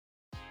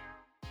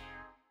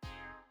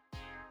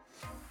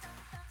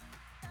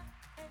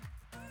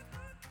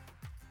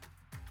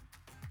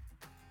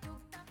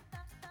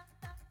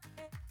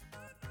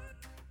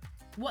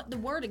what the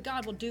Word of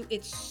God will do,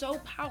 it's so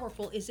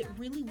powerful, is it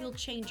really will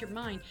change your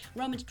mind.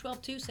 Romans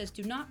 12:2 says,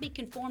 do not be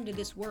conformed to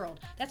this world.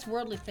 That's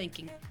worldly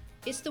thinking.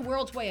 It's the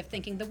world's way of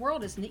thinking. The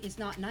world is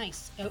not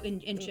nice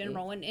in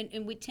general,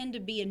 and we tend to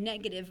be a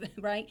negative,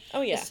 right?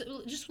 Oh, yeah.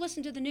 Just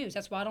listen to the news.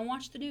 That's why I don't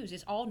watch the news.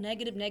 It's all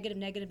negative, negative,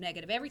 negative,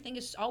 negative. Everything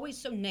is always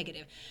so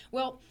negative.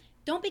 Well,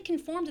 don't be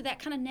conformed to that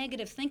kind of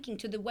negative thinking,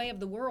 to the way of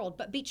the world,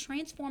 but be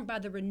transformed by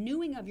the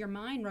renewing of your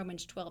mind,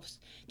 Romans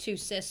 12:2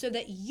 says, so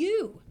that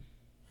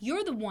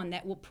you're the one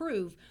that will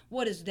prove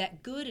what is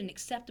that good and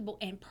acceptable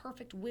and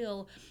perfect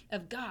will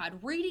of God.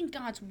 Reading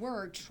God's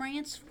word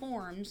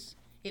transforms,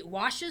 it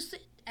washes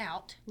it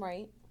out,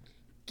 Right.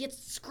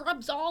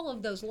 scrubs all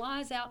of those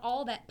lies out,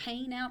 all that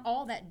pain out,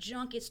 all that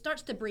junk. It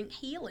starts to bring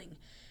healing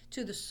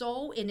to the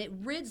soul, and it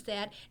rids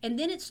that, and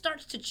then it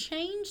starts to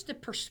change the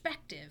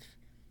perspective.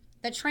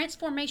 The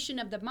transformation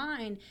of the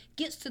mind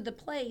gets to the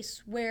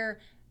place where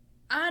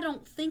I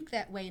don't think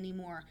that way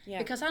anymore,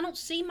 because I don't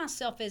see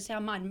myself as how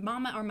my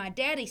mama or my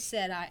daddy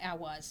said I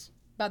was.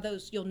 By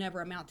those, you'll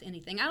never amount to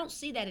anything. I don't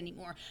see that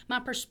anymore. My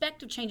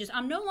perspective changes.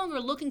 I'm no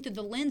longer looking through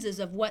the lenses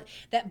of what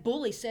that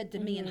bully said to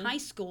me in high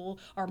school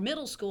or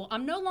middle school.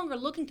 I'm no longer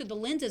looking through the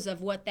lenses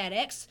of what that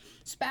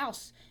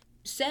ex-spouse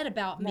said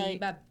about me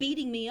by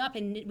beating me up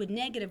and with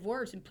negative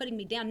words and putting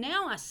me down.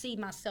 Now I see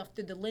myself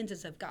through the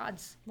lenses of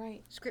God's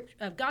script,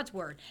 of God's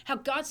word. How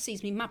God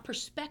sees me, my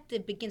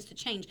perspective begins to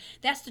change.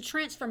 That's the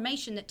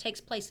transformation that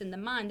takes place in the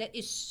mind. That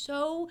is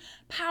so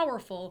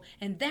powerful,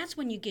 and that's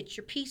when you get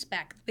your peace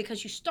back,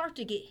 because you start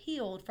to get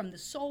healed from the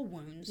soul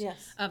wounds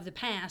of the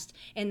past,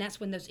 and that's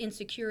when those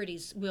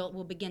insecurities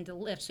will begin to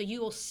lift. So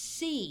you will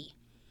see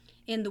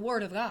in the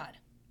Word of God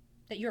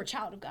that you're a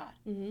child of God.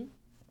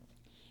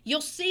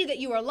 You'll see that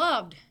you are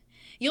loved.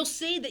 You'll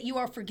see that you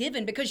are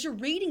forgiven, because you're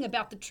reading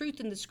about the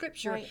truth in the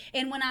scripture.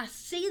 And when I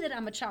see that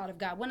I'm a child of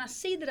God, when I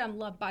see that I'm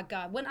loved by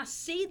God, when I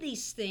see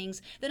these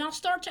things, then I'll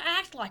start to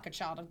act like a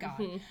child of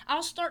God.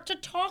 I'll start to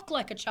talk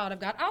like a child of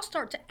God. I'll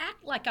start to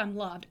act like I'm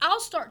loved. I'll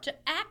start to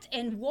act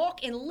and walk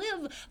and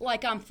live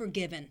like I'm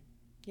forgiven.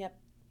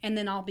 And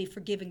then I'll be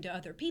forgiving to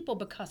other people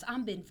because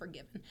I'm been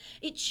forgiven.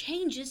 It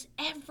changes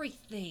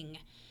everything.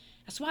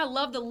 That's why I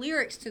love the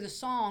lyrics to the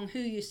song Who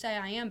You Say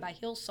I Am by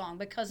Hillsong,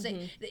 because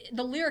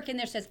the lyric in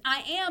there says,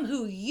 I am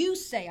who you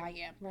say I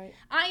am.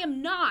 I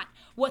am not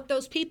what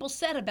those people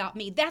said about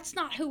me. That's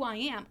not who I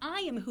am.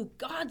 I am who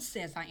God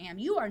says I am.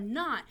 You are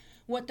not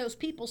what those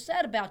people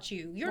said about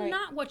you. You're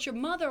not what your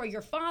mother or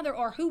your father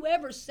or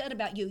whoever said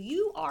about you.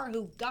 You are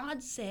who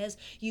God says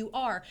you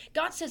are.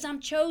 God says, I'm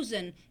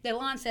chosen. The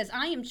line says,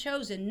 I am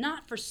chosen,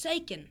 not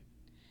forsaken.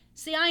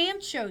 See, I am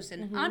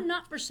chosen. I'm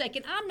not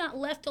forsaken. I'm not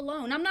left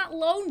alone. I'm not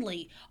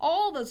lonely.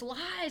 All those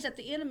lies that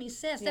the enemy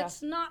says,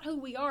 that's not who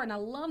we are. And I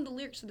love the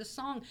lyrics of the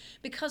song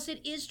because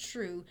it is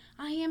true.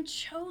 I am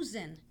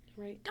chosen.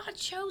 God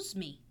chose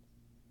me.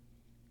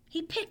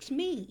 He picked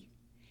me.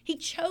 He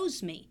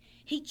chose me.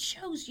 He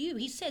chose you.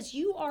 He says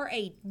you are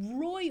a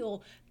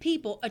royal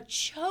people, a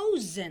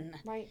chosen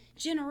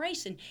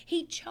generation.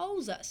 He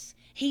chose us.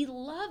 He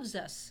loves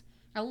us.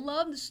 I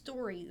love the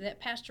story that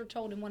Pastor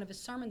told in one of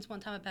his sermons one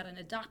time about an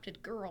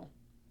adopted girl.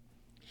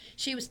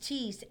 She was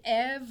teased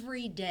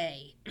every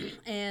day,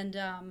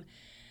 and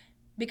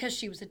because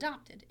she was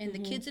adopted. And the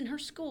kids in her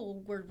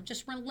school were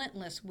just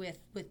relentless with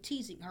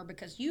teasing her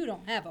because you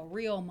don't have a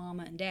real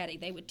mama and daddy.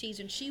 They would tease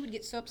her, and she would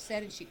get so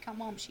upset, and she'd come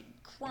home, she'd be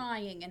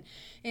crying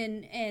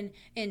and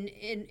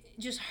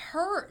just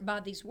hurt by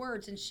these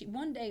words. And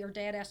one day her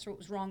dad asked her what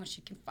was wrong, and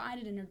she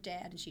confided in her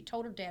dad, and she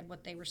told her dad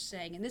what they were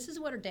saying. And this is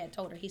what her dad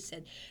told her. He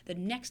said, the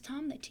next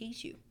time they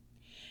tease you,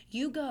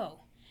 you go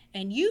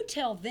and you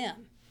tell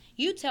them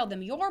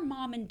your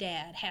mom and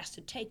dad has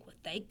to take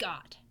what they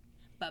got.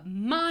 But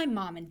my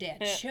mom and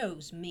dad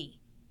chose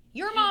me.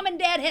 Your mom and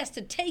dad has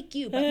to take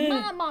you, but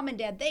my mom and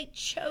dad, they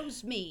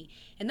chose me.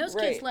 And those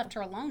kids left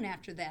her alone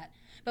after that.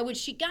 But when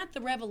she got the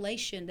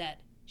revelation that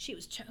she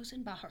was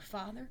chosen by her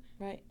father,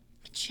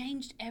 it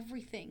changed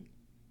everything.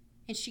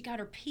 And she got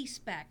her peace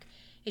back.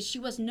 And she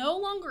was no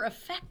longer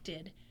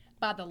affected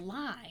by the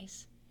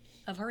lies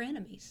of her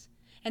enemies.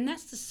 And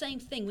that's the same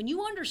thing. When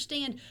you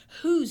understand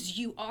whose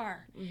you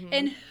are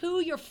and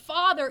who your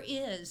father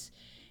is,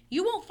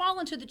 you won't fall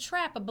into the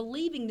trap of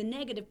believing the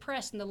negative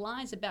press and the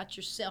lies about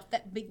yourself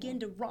that begin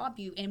to rob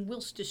you and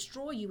will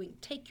destroy you and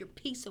take your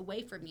peace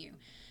away from you.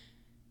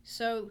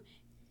 So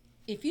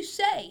if you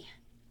say,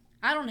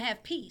 I don't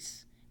have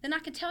peace, then I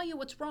can tell you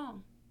what's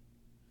wrong.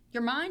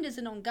 Your mind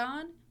isn't on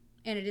God,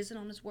 and it isn't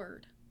on His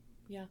Word.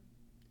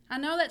 I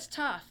know that's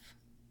tough,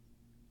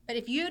 but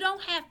if you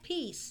don't have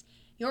peace,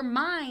 your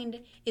mind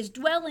is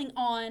dwelling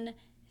on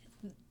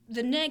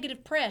the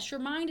negative press.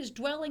 Your mind is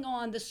dwelling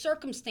on the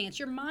circumstance.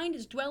 Your mind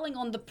is dwelling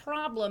on the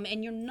problem,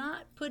 and you're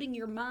not putting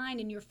your mind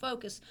and your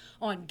focus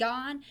on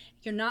God.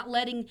 You're not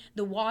letting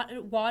the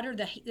water,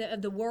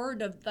 the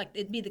word of, like,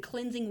 it be the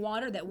cleansing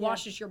water that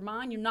washes your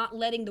mind. You're not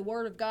letting the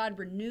word of God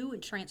renew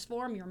and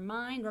transform your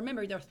mind.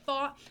 Remember, their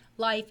thought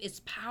life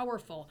is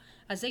powerful.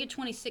 Isaiah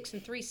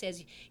 26:3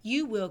 says,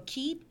 you will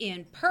keep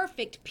in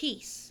perfect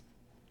peace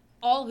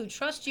all who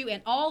trust you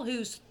and all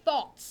whose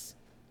thoughts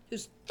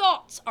whose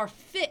thoughts are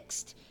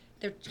fixed.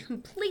 They're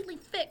completely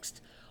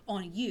fixed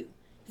on you,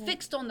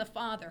 fixed on the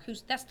Father.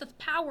 That's the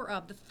power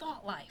of the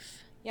thought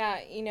life. Yeah,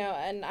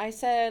 and I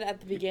said at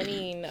the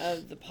beginning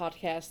of the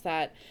podcast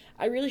that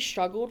I really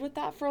struggled with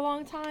that for a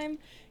long time.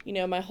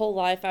 My whole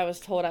life I was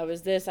told I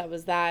was this, I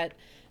was that,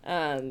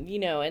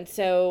 and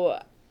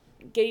so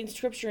getting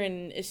scripture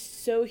in is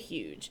so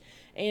huge.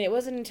 And it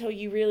wasn't until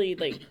you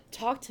really,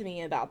 talked to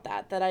me about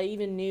that I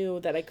even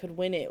knew that I could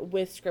win it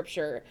with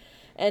scripture.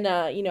 And,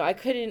 I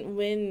couldn't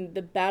win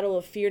the battle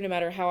of fear no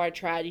matter how I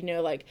tried,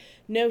 no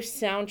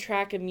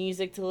soundtrack of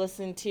music to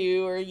listen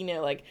to or,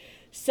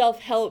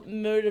 self-help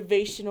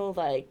motivational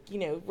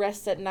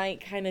rest at night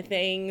kind of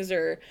things,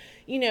 or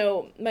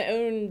my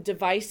own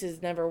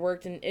devices never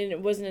worked, and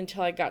it wasn't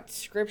until I got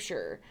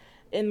scripture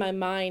in my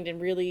mind and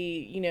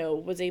really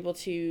was able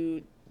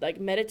to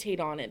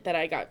meditate on it that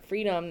I got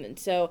freedom. And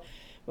so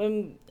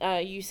when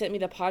you sent me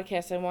the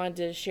podcast, I wanted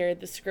to share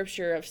the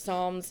scripture of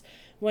Psalms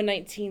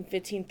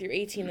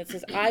 119:15-18 that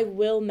says, I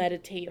will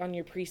meditate on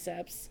your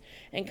precepts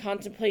and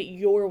contemplate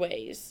your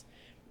ways.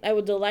 I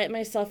will delight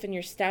myself in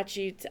your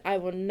statutes. I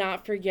will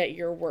not forget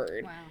your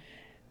word. Wow.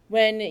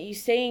 When you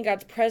stay in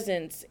God's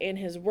presence and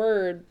his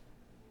word,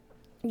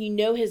 you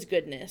know his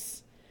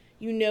goodness.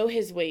 You know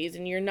his ways,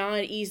 and you're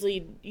not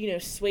easily,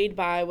 swayed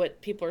by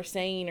what people are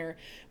saying or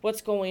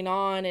what's going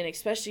on. And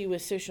especially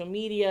with social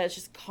media, it's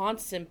just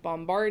constant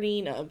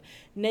bombarding of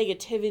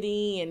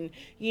negativity, and,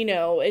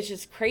 it's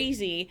just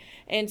crazy.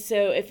 And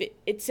so if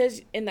it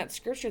says in that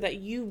scripture that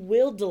you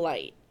will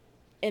delight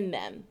in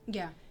them.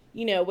 Yeah.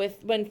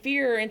 When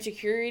fear or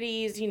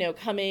insecurities,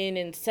 come in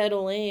and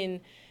settle in,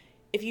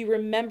 if you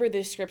remember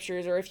the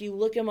scriptures, or if you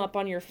look them up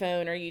on your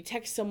phone, or you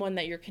text someone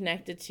that you're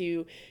connected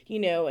to,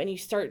 and you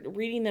start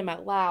reading them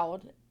out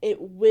loud, it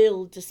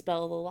will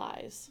dispel the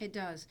lies. It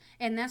does.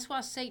 And that's why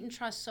Satan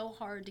tries so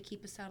hard to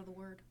keep us out of the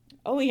word.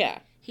 Oh, yeah.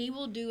 He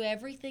will do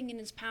everything in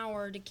his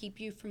power to keep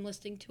you from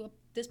listening to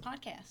this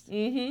podcast.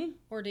 Mm-hmm.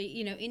 Or to,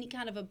 any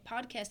kind of a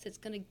podcast that's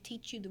going to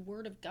teach you the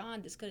word of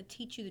God, that's going to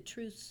teach you the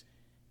truths,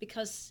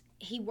 because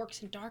he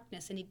works in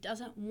darkness, and he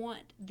doesn't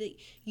want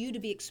you to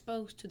be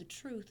exposed to the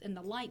truth and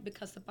the light,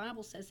 because the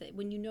Bible says that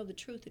when you know the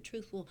truth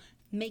will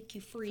make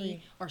you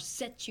free or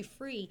set you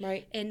free.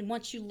 Right. And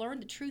once you learn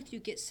the truth, you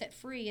get set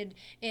free. And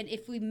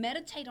if we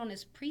meditate on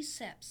his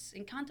precepts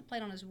and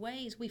contemplate on his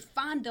ways, we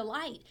find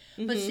delight.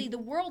 Mm-hmm. But see, the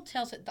world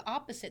tells it the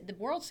opposite. The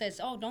world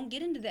says, oh, don't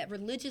get into that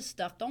religious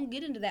stuff. Don't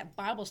get into that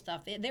Bible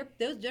stuff.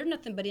 They're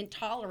nothing but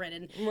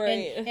intolerant.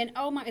 And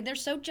oh my, they're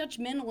so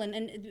judgmental.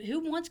 And who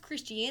wants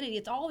Christianity?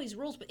 It's all these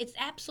rules, but it's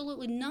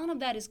absolutely none of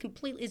that is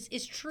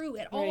true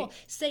at all.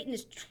 Satan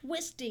is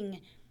twisting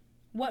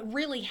what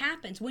really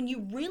happens. When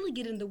you really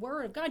get into the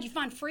Word of God, you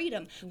find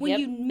freedom. When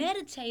you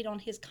meditate on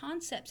his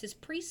concepts, his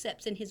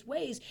precepts, and his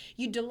ways,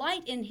 you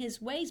delight in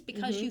his ways,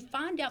 because you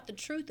find out the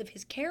truth of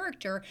his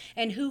character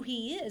and who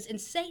he is.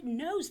 And Satan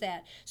knows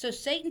that. So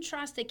Satan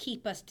tries to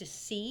keep us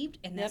deceived,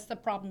 and that's the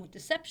problem with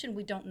deception.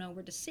 We don't know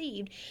we're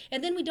deceived.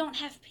 And then we don't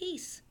have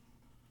peace,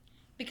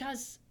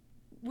 because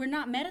we're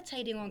not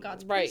meditating on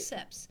God's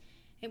precepts.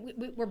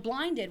 We're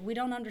blinded. We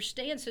don't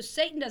understand. So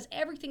Satan does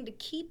everything to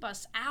keep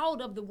us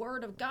out of the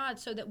Word of God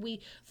so that we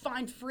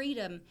find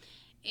freedom.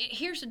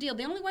 Here's the deal.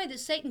 The only way that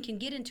Satan can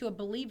get into a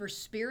believer's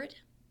spirit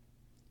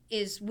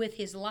is with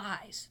his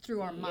lies through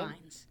our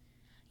minds.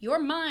 Your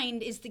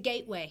mind is the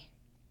gateway.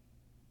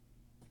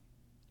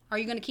 Are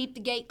you going to keep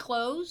the gate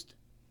closed?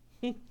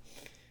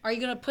 Are you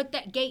going to put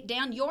that gate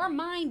down? Your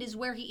mind is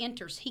where he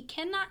enters. He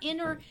cannot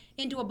enter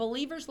into a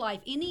believer's life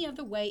any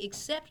other way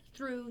except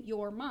through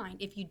your mind.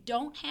 If you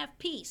don't have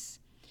peace,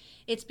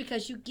 it's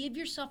because you give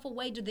yourself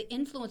away to the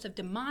influence of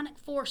demonic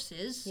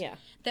forces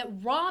that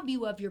rob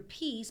you of your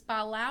peace by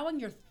allowing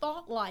your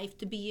thought life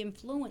to be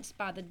influenced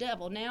by the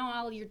devil.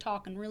 Now, you're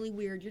talking really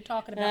weird. You're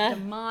talking about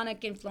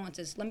demonic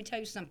influences. Let me tell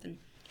you something.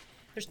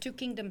 There's two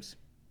kingdoms.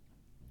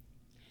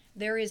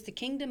 There is the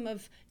kingdom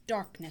of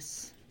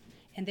darkness,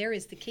 and there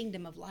is the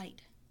kingdom of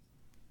light.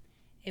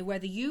 And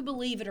whether you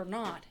believe it or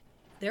not,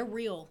 they're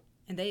real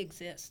and they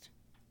exist.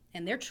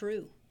 And they're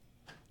true.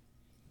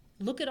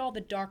 Look at all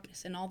the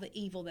darkness and all the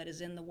evil that is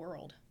in the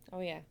world.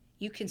 Oh, yeah.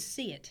 You can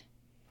see it.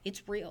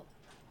 It's real.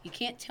 You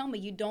can't tell me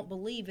you don't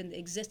believe in the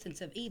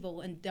existence of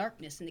evil and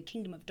darkness in the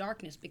kingdom of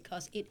darkness,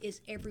 because it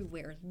is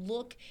everywhere.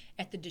 Look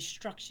at the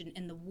destruction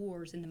and the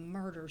wars and the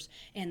murders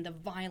and the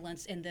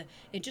violence and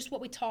just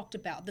what we talked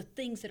about, the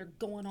things that are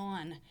going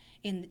on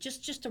in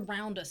just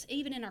around us.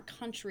 Even in our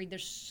country,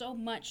 there's so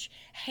much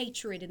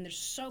hatred and there's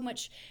so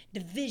much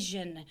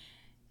division.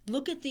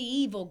 Look at the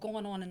evil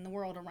going on in the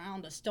world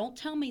around us. Don't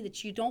tell me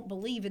that you don't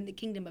believe in the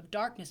kingdom of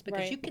darkness,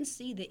 because you can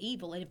see the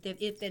evil. And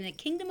if then a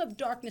kingdom of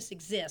darkness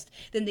exists,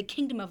 then the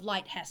kingdom of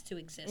light has to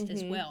exist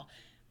as well.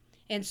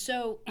 And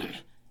so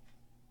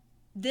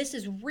this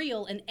is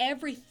real, and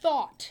every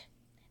thought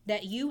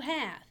that you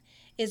have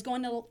is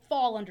going to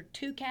fall under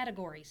two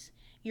categories.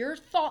 Your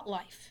thought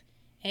life,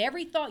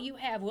 every thought you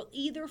have will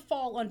either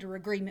fall under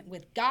agreement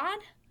with God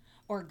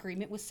or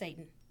agreement with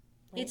Satan.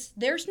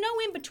 There's no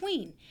in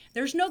between.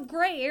 There's no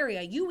gray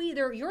area.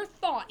 Your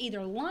thought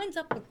either lines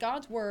up with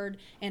God's word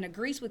and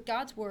agrees with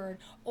God's word,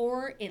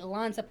 or it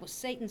lines up with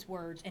Satan's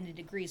words and it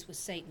agrees with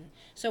Satan.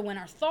 So when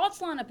our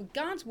thoughts line up with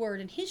God's word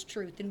and his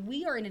truth, then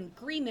we are in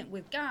agreement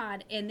with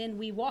God, and then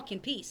we walk in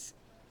peace.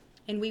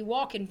 And we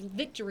walk in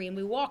victory, and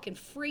we walk in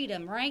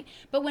freedom, right?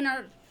 But when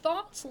our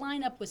thoughts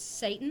line up with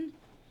Satan,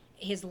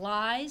 his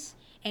lies,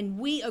 and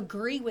we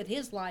agree with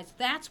his lies,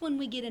 that's when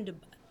we get into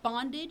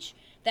bondage.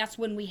 That's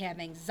when we have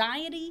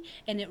anxiety,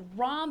 and it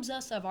robs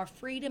us of our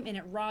freedom, and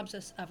it robs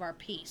us of our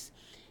peace.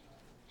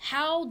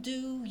 How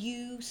do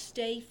you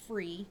stay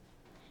free?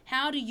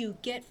 How do you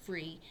get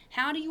free?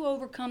 How do you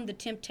overcome the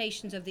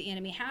temptations of the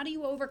enemy? How do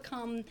you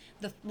overcome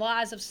the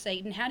lies of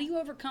Satan? How do you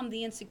overcome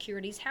the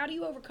insecurities? How do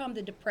you overcome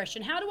the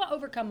depression? How do I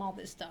overcome all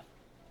this stuff?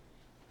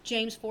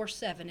 James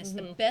 4:7 is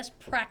the best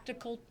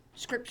practical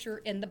scripture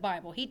in the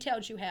Bible. He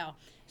tells you how.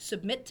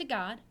 Submit to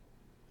God,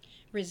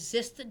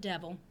 resist the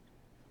devil,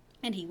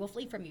 and he will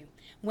flee from you.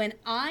 When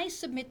I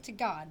submit to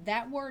God,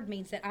 that word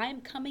means that I am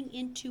coming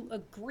into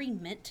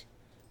agreement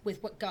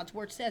with what God's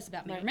word says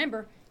about me. Right.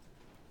 Remember,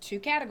 2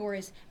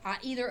 categories. I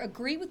either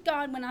agree with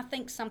God when I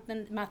think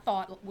something, my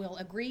thought will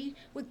agree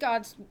with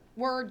God's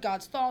word,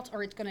 God's thoughts,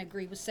 or it's going to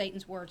agree with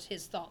Satan's words,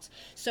 his thoughts.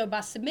 So by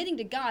submitting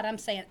to God, I'm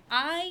saying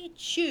I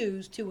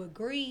choose to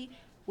agree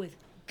with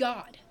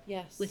God,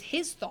 yes, with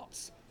his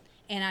thoughts.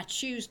 And I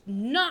choose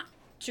not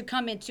to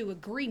come into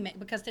agreement,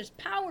 because there's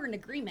power in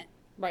agreement.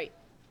 Right.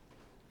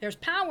 There's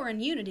power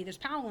in unity. There's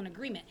power in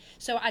agreement.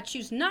 So I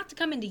choose not to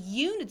come into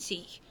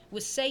unity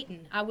with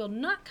Satan. I will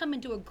not come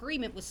into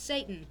agreement with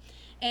Satan.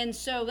 And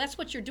so that's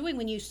what you're doing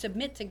when you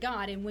submit to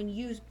God, and when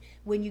you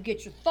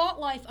get your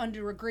thought life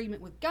under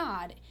agreement with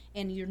God,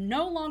 and you're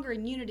no longer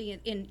in unity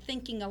in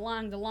thinking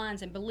along the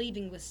lines and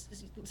believing with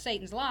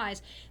Satan's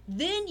lies,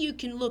 then you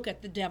can look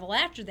at the devil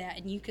after that,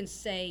 and you can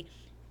say,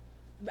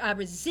 I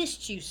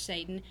resist you,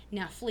 Satan.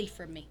 Now flee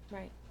from me.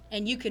 Right.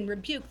 And you can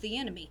rebuke the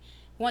enemy.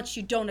 Once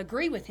you don't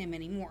agree with him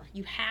anymore,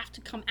 you have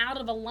to come out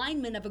of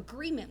alignment of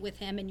agreement with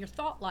him in your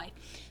thought life.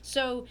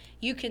 So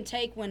you can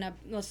take when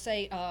let's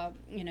say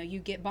you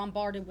get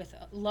bombarded with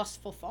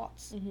lustful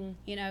thoughts. Mm-hmm.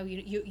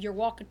 You're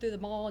walking through the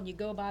mall and you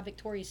go by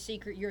Victoria's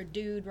Secret. You're a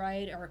dude,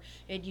 right?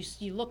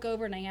 And you look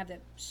over and they have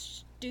that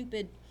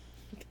stupid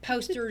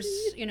posters,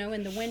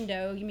 in the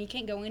window. You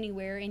can't go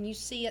anywhere, and you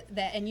see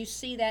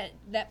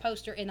that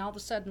poster, and all of a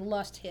sudden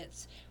lust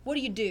hits. What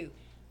do?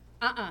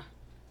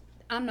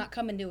 I'm not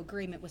coming to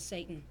agreement with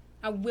Satan.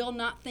 I will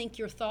not think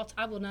your thoughts.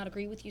 I will not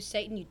agree with you,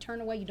 Satan. You turn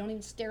away. You don't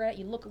even stare at it.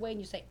 You look away and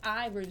you say,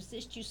 I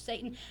resist you,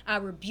 Satan. I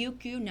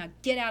rebuke you. Now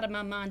get out of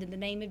my mind in the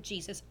name of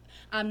Jesus.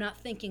 I'm not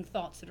thinking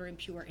thoughts that are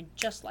impure. And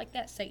just like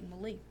that, Satan will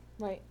leave.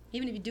 Right.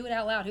 Even if you do it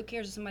out loud, who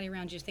cares if somebody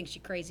around you thinks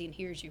you're crazy and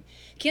hears you?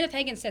 Kenneth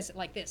Hagin says it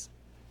like this.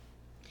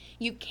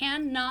 You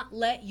cannot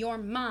let your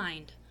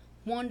mind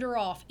wander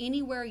off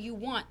anywhere you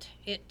want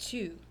it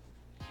to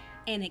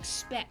and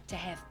expect to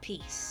have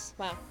peace.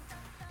 Wow.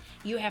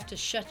 You have to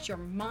shut your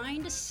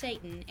mind to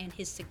Satan and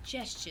his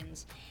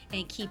suggestions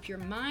and keep your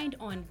mind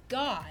on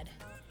God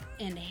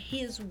and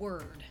his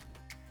word.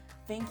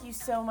 Thank you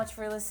so much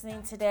for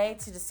listening today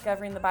to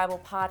Discovering the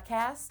Bible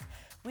podcast.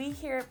 We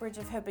here at Bridge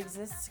of Hope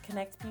exist to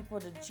connect people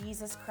to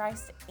Jesus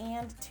Christ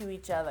and to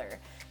each other.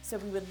 So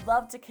we would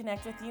love to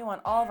connect with you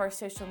on all of our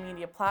social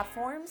media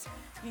platforms.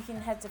 You can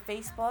head to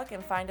Facebook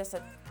and find us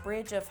at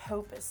Bridge of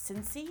Hope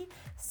Cincy,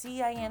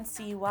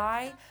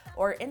 C-I-N-C-Y,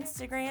 or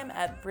Instagram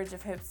at Bridge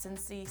of Hope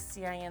Cincy,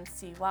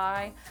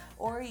 C-I-N-C-Y,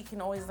 or you can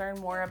always learn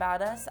more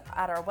about us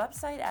at our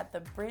website at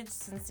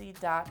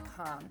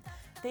thebridgecincy.com.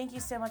 Thank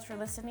you so much for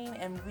listening,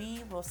 and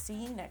we will see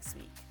you next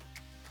week.